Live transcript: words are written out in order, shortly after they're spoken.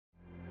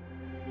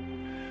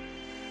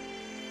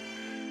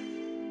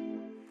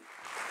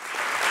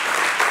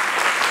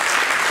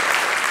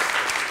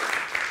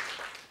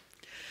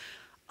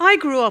I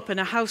grew up in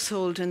a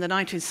household in the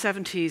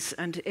 1970s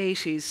and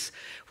 80s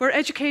where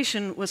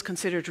education was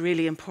considered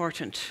really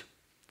important.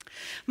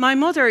 My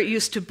mother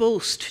used to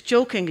boast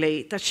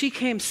jokingly that she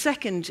came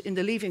second in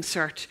the Leaving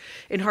Cert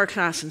in her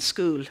class in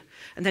school,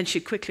 and then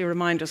she'd quickly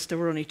remind us there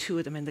were only 2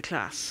 of them in the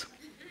class.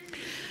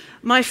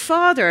 My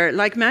father,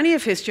 like many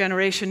of his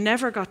generation,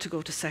 never got to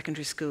go to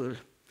secondary school,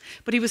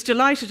 but he was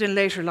delighted in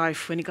later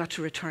life when he got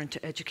to return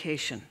to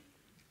education.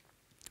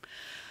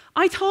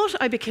 I thought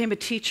I became a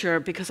teacher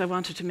because I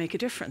wanted to make a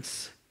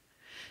difference.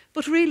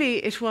 But really,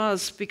 it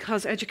was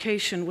because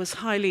education was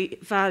highly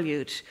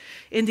valued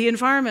in the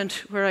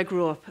environment where I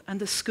grew up and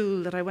the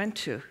school that I went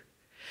to.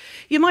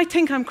 You might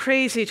think I'm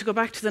crazy to go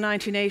back to the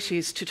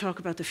 1980s to talk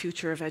about the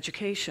future of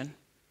education.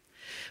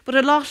 But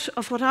a lot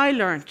of what I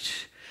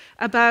learnt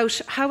about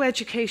how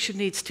education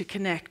needs to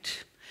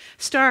connect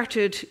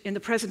started in the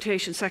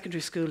Presentation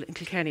Secondary School in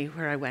Kilkenny,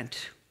 where I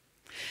went.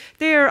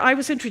 There, I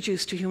was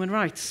introduced to human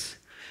rights,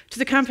 to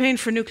the campaign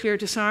for nuclear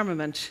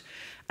disarmament,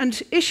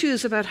 and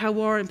issues about how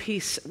war and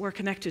peace were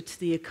connected to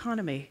the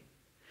economy.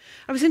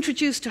 I was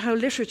introduced to how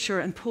literature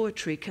and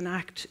poetry can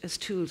act as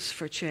tools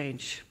for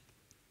change.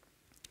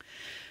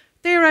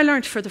 There I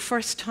learned for the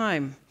first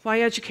time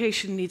why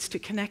education needs to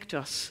connect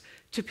us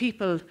to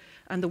people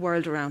and the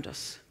world around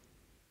us.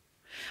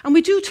 And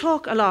we do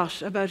talk a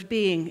lot about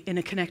being in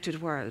a connected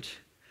world.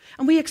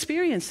 And we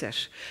experience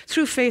it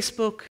through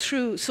Facebook,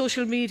 through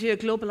social media,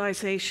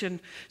 globalization,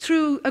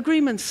 through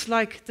agreements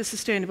like the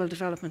Sustainable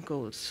Development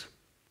Goals.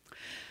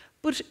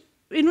 But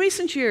in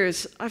recent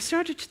years, I've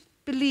started to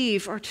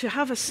believe or to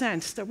have a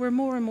sense that we're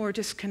more and more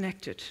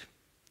disconnected.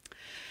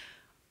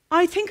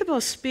 I think of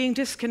us being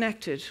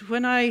disconnected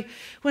when I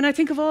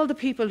think of all the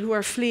people who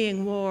are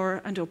fleeing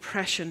war and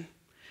oppression,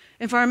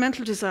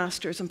 environmental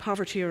disasters and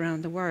poverty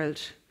around the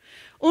world,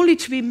 only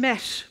to be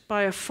met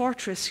by a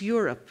fortress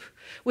Europe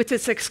with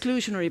its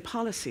exclusionary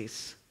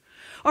policies.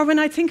 Or when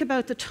I think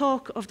about the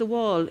talk of the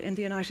wall in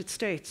the United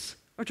States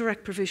or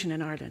direct provision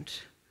in Ireland.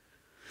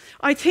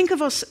 I think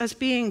of us as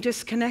being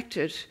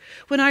disconnected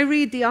when I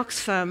read the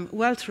Oxfam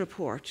Wealth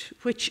Report,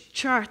 which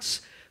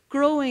charts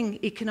growing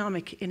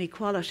economic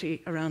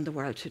inequality around the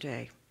world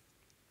today.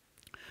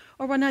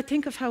 Or when I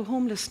think of how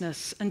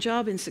homelessness and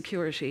job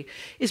insecurity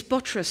is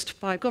buttressed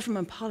by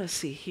government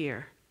policy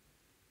here.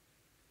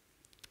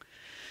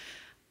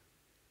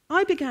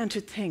 I began to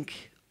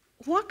think,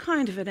 what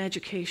kind of an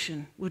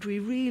education would we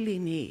really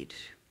need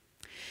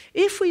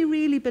if we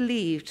really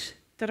believed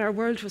that our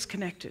world was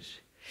connected,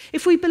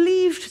 if we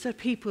believed that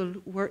people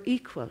were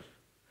equal,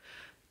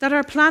 that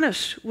our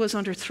planet was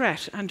under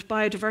threat and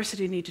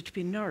biodiversity needed to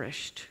be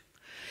nourished,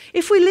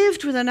 if we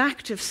lived with an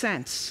active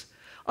sense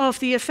of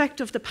the effect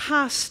of the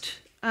past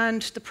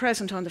and the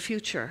present on the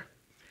future,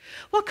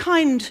 what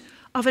kind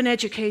of an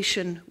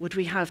education would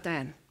we have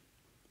then?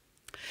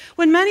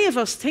 When many of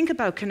us think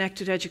about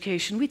connected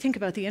education, we think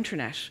about the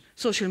internet,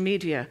 social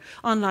media,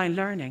 online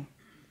learning.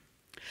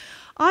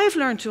 I've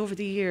learned over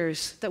the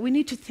years that we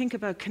need to think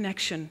about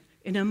connection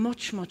in a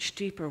much, much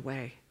deeper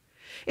way.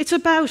 It's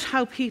about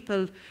how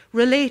people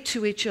relate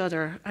to each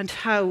other and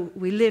how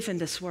we live in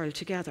this world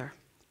together.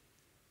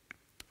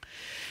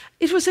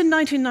 It was in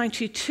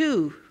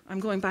 1992, I'm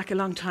going back a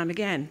long time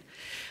again,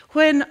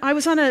 when I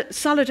was on a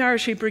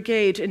solidarity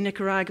brigade in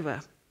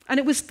Nicaragua. And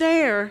it was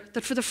there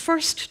that for the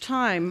first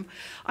time,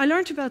 I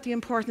learned about the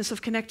importance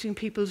of connecting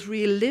people's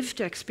real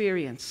lived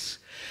experience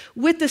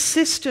with the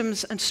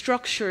systems and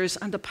structures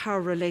and the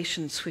power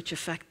relations which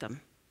affect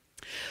them.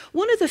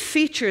 One of the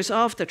features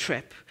of the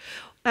trip,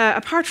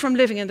 apart from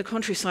living in the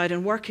countryside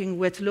and working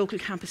with local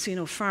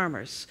campesino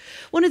farmers,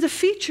 one of the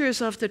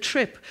features of the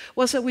trip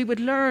was that we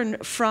would learn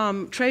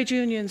from trade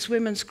unions,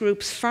 women's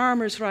groups,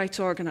 farmers' rights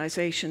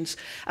organizations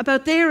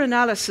about their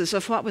analysis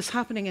of what was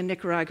happening in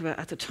Nicaragua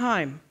at the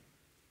time.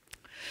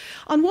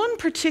 On one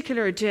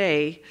particular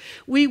day,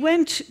 we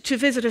went to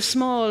visit a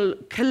small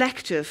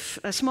collective,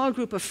 a small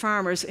group of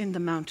farmers in the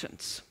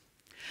mountains.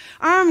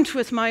 Armed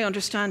with my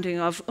understanding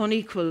of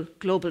unequal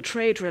global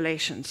trade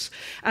relations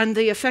and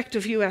the effect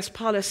of US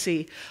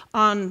policy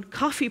on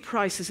coffee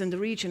prices in the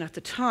region at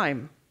the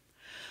time,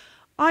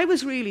 I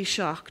was really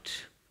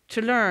shocked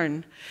to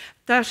learn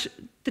that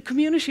the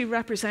community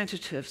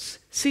representatives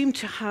seemed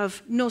to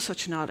have no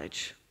such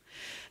knowledge.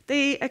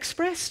 They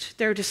expressed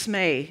their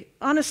dismay.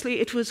 Honestly,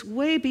 it was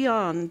way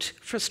beyond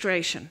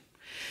frustration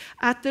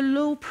at the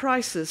low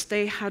prices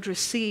they had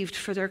received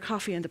for their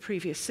coffee in the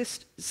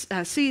previous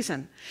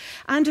season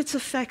and its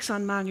effects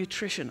on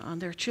malnutrition on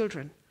their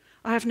children.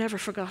 I have never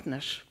forgotten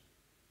it.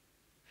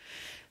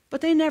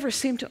 But they never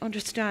seemed to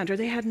understand, or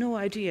they had no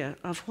idea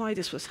of why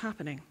this was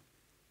happening.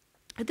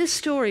 This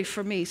story,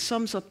 for me,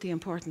 sums up the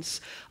importance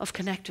of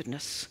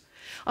connectedness,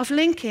 of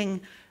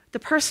linking the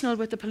personal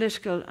with the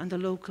political and the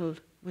local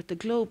with the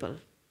global.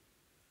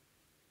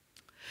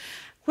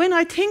 When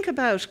I think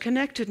about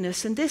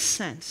connectedness in this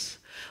sense,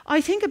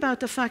 I think about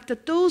the fact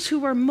that those who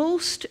were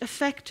most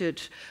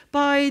affected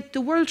by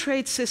the World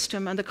Trade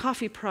System and the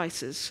coffee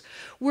prices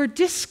were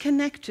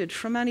disconnected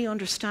from any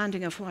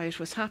understanding of why it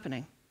was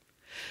happening.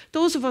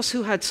 Those of us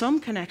who had some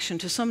connection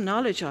to some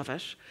knowledge of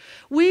it,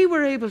 we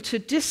were able to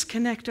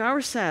disconnect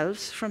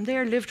ourselves from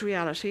their lived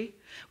reality.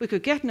 We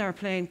could get in our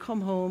plane,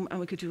 come home, and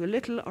we could do a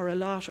little or a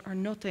lot or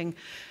nothing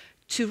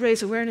to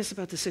raise awareness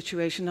about the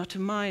situation, not to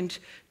mind,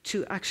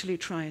 to actually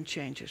try and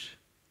change it.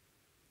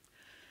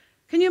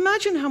 Can you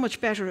imagine how much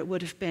better it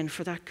would have been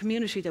for that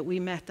community that we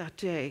met that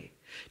day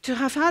to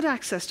have had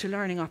access to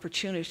learning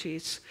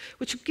opportunities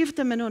which would give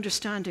them an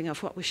understanding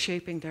of what was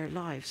shaping their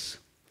lives,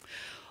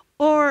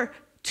 or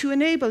to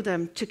enable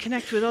them to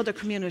connect with other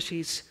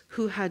communities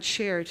who had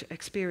shared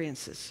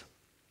experiences?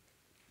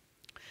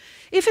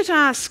 If it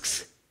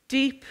asks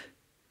deep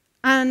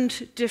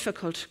and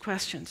difficult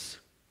questions,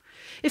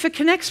 if it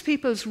connects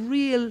people's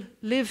real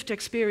lived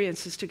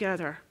experiences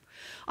together,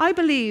 I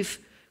believe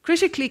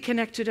critically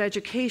connected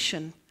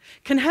education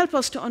can help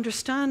us to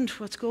understand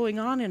what's going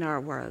on in our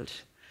world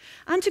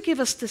and to give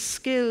us the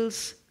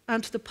skills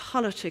and the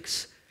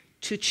politics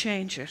to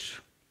change it.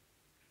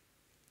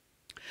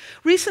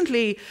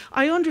 Recently,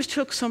 I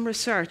undertook some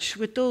research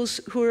with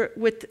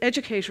with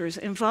educators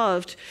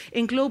involved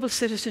in global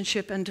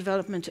citizenship and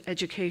development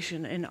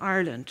education in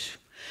Ireland.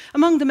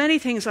 Among the many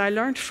things I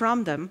learned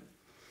from them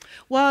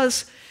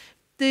was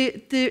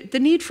the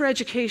need for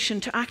education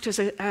to act as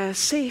a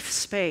safe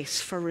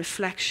space for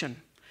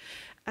reflection.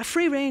 A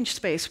free-range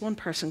space, one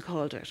person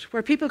called it,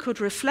 where people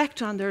could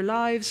reflect on their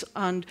lives,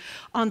 on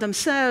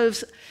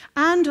themselves,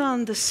 and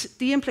on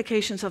the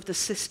implications of the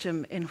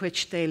system in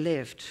which they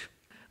lived.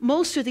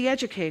 Most of the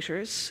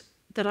educators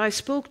that I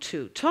spoke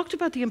to talked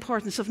about the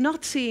importance of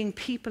not seeing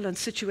people and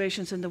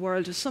situations in the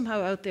world as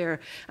somehow out there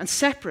and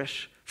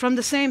separate from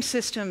the same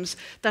systems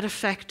that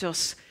affect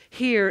us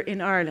here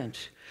in Ireland.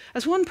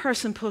 As one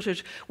person put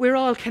it, we're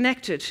all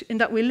connected in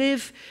that we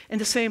live in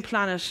the same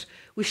planet,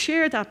 we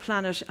share that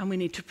planet, and we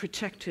need to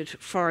protect it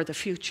for the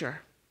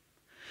future.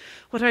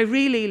 What I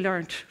really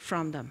learnt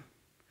from them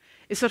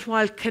is that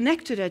while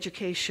connected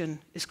education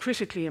is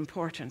critically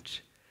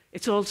important,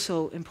 it's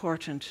also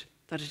important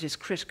that it is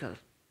critical.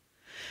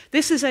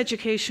 This is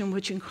education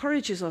which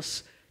encourages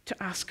us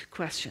to ask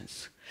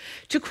questions.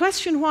 To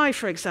question why,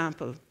 for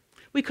example,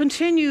 we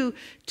continue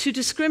to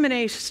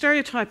discriminate,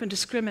 stereotype and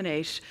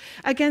discriminate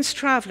against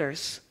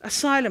travellers,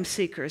 asylum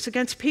seekers,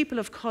 against people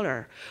of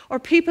colour, or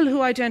people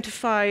who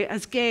identify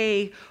as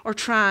gay or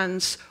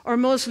trans or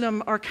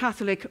Muslim or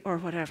Catholic or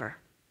whatever.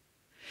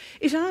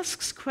 It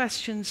asks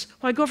questions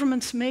why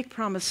governments make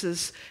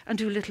promises and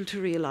do little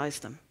to realise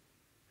them.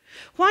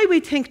 Why we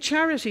think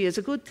charity is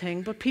a good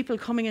thing, but people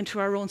coming into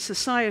our own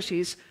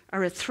societies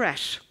are a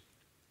threat.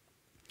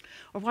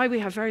 Or why we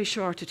have very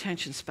short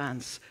attention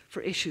spans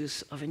for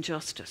issues of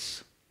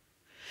injustice.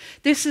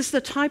 This is the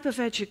type of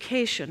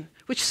education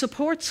which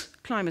supports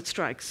climate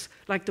strikes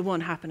like the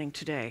one happening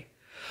today,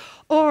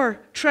 or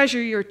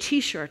treasure your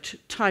t-shirt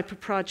type of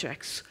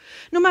projects.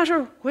 No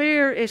matter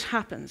where it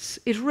happens,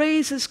 it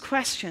raises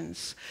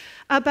questions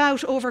about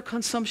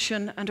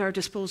overconsumption and our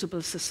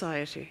disposable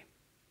society.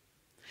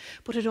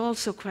 But it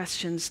also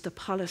questions the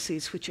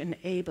policies which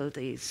enable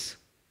these.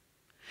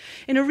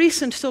 In a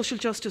recent Social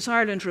Justice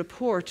Ireland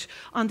report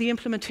on the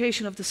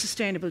implementation of the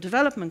Sustainable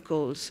Development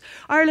Goals,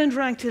 Ireland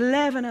ranked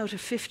 11 out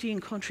of 15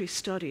 countries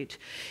studied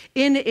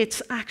in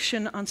its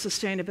action on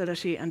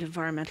sustainability and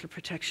environmental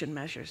protection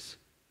measures.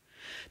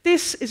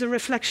 This is a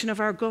reflection of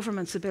our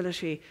government's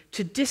ability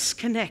to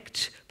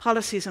disconnect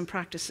policies and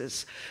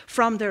practices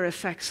from their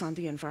effects on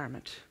the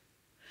environment.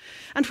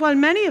 And while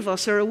many of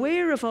us are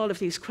aware of all of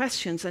these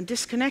questions and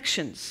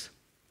disconnections,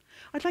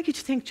 I'd like you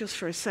to think just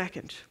for a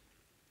second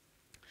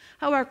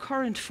how our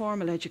current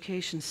formal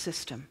education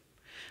system,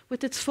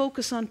 with its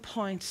focus on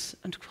points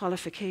and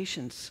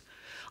qualifications,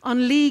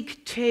 on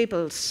league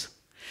tables,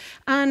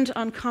 and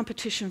on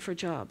competition for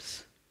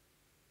jobs,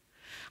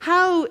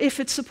 how, if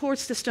it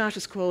supports the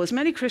status quo, as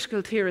many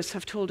critical theorists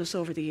have told us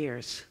over the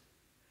years,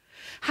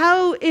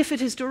 how, if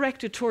it is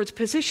directed towards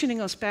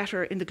positioning us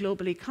better in the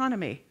global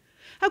economy,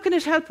 how can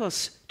it help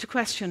us to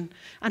question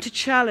and to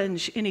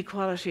challenge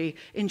inequality,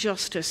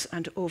 injustice,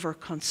 and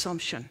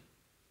overconsumption?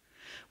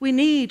 We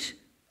need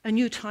a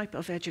new type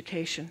of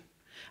education,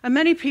 and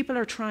many people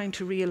are trying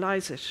to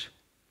realise it.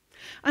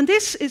 And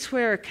this is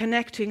where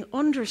connecting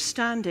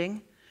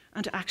understanding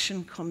and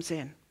action comes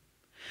in.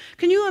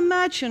 Can you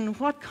imagine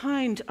what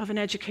kind of an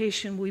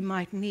education we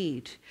might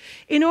need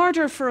in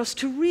order for us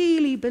to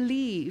really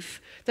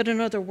believe that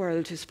another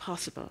world is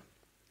possible?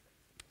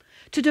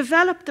 To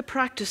develop the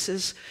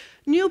practices,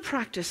 new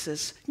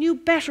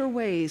better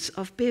ways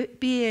of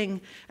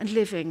being and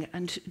living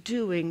and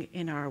doing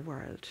in our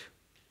world.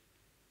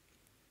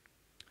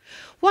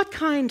 What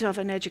kind of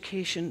an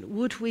education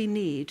would we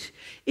need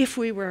if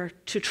we were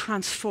to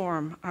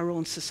transform our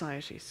own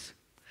societies?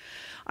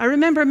 I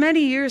remember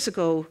many years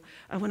ago,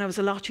 when I was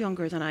a lot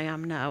younger than I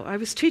am now, I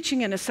was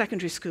teaching in a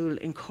secondary school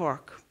in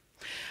Cork.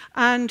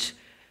 And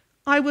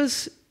I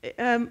was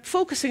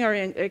focusing or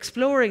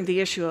exploring the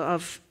issue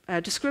of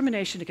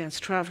discrimination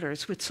against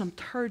travellers with some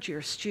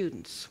third-year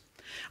students.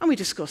 And we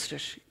discussed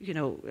it,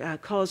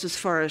 causes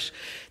for it,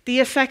 the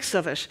effects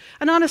of it.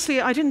 And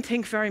honestly, I didn't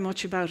think very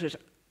much about it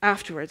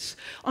afterwards,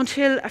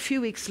 until a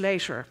few weeks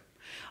later.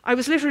 I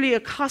was literally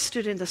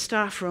accosted in the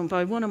staff room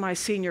by one of my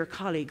senior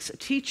colleagues, a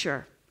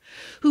teacher,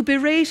 who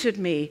berated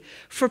me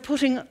for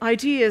putting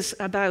ideas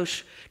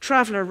about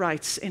traveller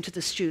rights into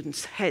the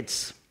students'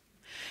 heads.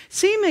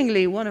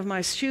 Seemingly, one of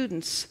my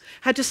students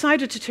had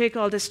decided to take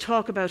all this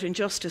talk about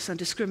injustice and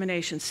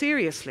discrimination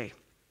seriously.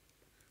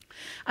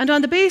 And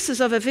on the basis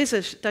of a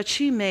visit that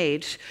she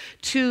made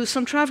to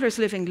some travellers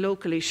living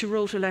locally, she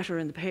wrote a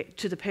letter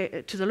to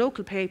the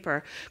local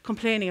paper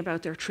complaining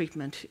about their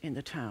treatment in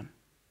the town.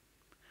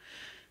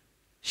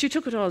 She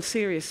took it all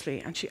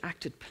seriously and she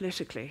acted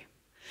politically.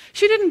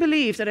 She didn't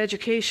believe that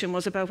education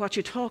was about what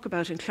you talk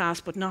about in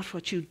class, but not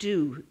what you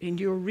do in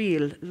your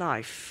real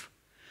life.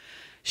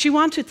 She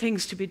wanted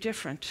things to be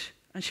different,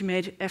 and she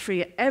made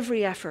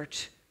every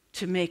effort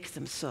to make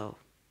them so.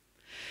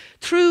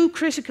 Through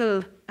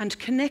critical and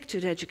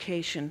connected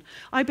education,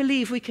 I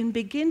believe we can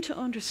begin to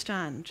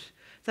understand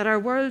that our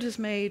world is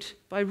made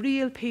by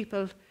real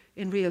people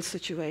in real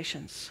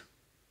situations.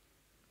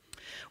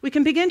 We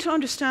can begin to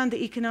understand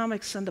the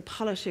economics and the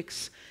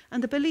politics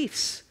and the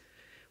beliefs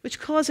which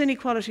cause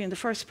inequality in the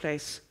first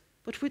place,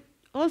 but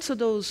also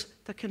those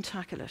that can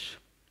tackle it.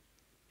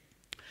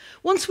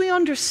 Once we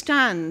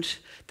understand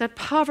that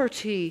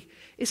poverty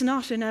is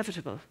not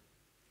inevitable,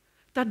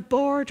 that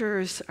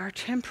borders are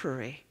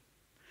temporary,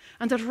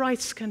 and that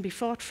rights can be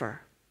fought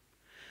for,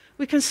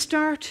 we can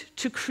start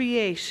to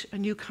create a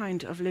new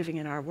kind of living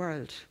in our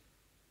world.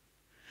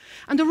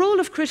 And the role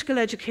of critical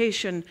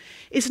education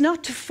is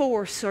not to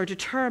force or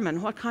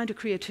determine what kind of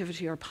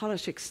creativity or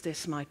politics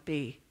this might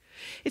be.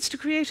 It's to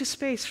create a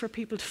space for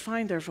people to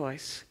find their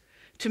voice,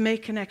 to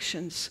make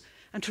connections,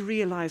 and to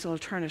realise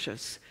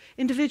alternatives,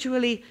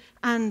 individually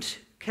and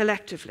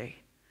collectively.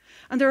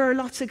 And there are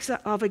lots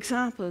of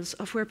examples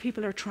of where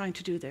people are trying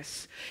to do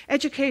this.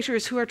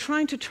 Educators who are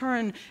trying to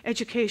turn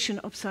education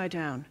upside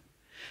down,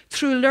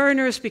 through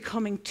learners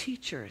becoming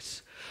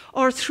teachers,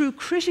 or through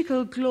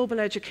critical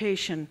global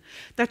education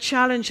that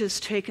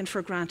challenges taken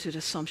for granted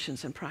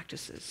assumptions and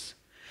practices.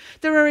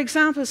 There are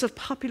examples of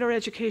popular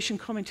education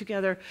coming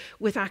together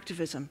with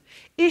activism.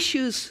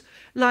 Issues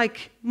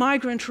like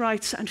migrant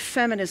rights and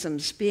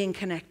feminisms being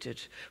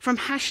connected, from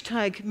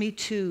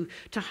 #MeToo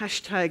to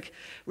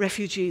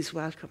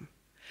 #RefugeesWelcome.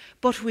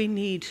 But we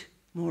need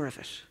more of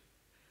it.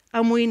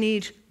 And we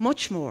need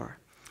much more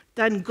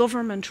than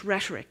government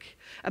rhetoric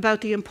about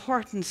the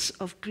importance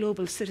of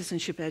global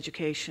citizenship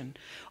education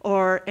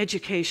or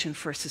education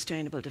for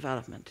sustainable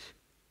development.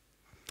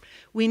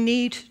 We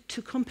need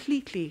to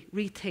completely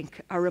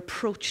rethink our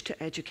approach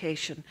to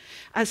education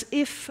as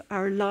if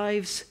our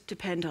lives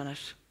depend on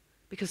it,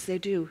 because they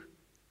do.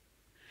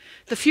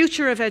 The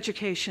future of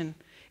education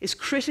is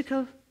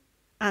critical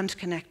and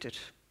connected.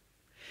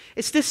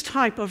 It's this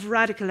type of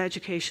radical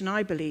education,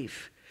 I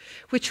believe,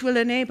 which will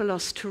enable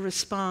us to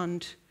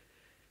respond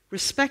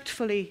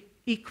respectfully,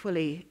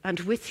 equally, and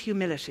with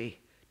humility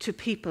to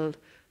people,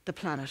 the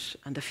planet,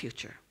 and the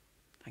future.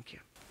 Thank you.